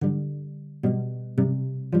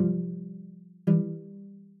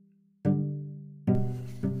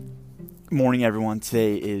Morning, everyone.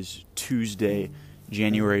 Today is Tuesday,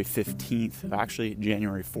 January 15th, actually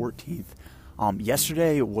January 14th.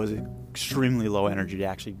 Yesterday was an extremely low energy day. I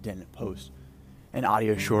actually didn't post an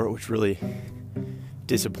audio short, which really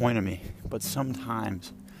disappointed me. But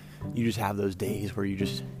sometimes you just have those days where you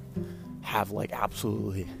just have like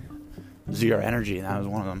absolutely zero energy, and that was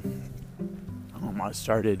one of them. I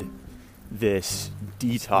started this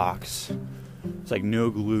detox. It's like no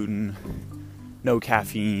gluten, no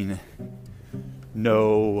caffeine,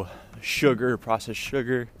 no sugar, processed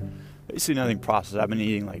sugar, basically nothing processed. I've been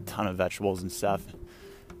eating like a ton of vegetables and stuff.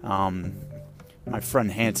 My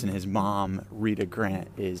friend Hanson, his mom, Rita Grant,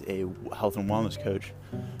 is a health and wellness coach.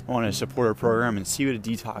 I want to support her program and see what a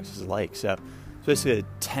detox is like. So it's basically a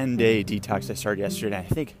 10-day detox I started yesterday. And I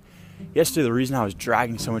think yesterday the reason I was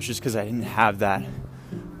dragging so much is because I didn't have that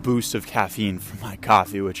boost of caffeine from my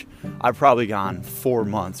coffee, which I've probably gone 4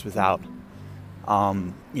 months without,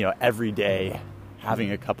 every day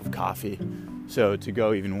having a cup of coffee. So to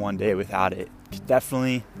go even one day without it could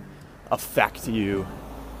definitely affect you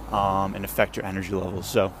and affect your energy levels.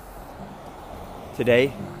 So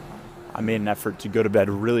today I made an effort to go to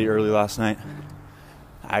bed really early last night.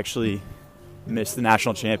 I actually missed the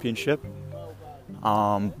national championship,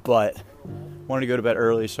 but wanted to go to bed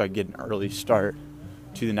early so I could get an early start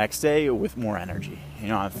to the next day with more energy.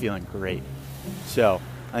 I'm feeling great. So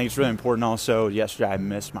I think it's really important also. Yesterday I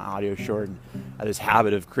missed my audio short, and I had this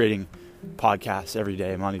habit of creating podcasts every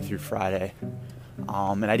day, Monday through Friday.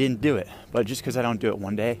 And I didn't do it. But just because I don't do it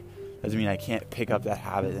one day doesn't mean I can't pick up that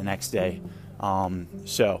habit the next day.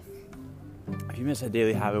 So if you miss a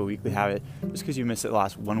daily habit, a weekly habit, just because you missed it the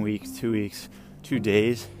last 1 week, 2 weeks, 2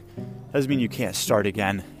 days, doesn't mean you can't start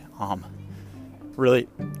again. Really,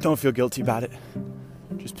 don't feel guilty about it.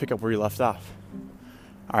 Just pick up where you left off.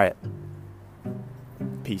 All right.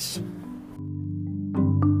 Peace.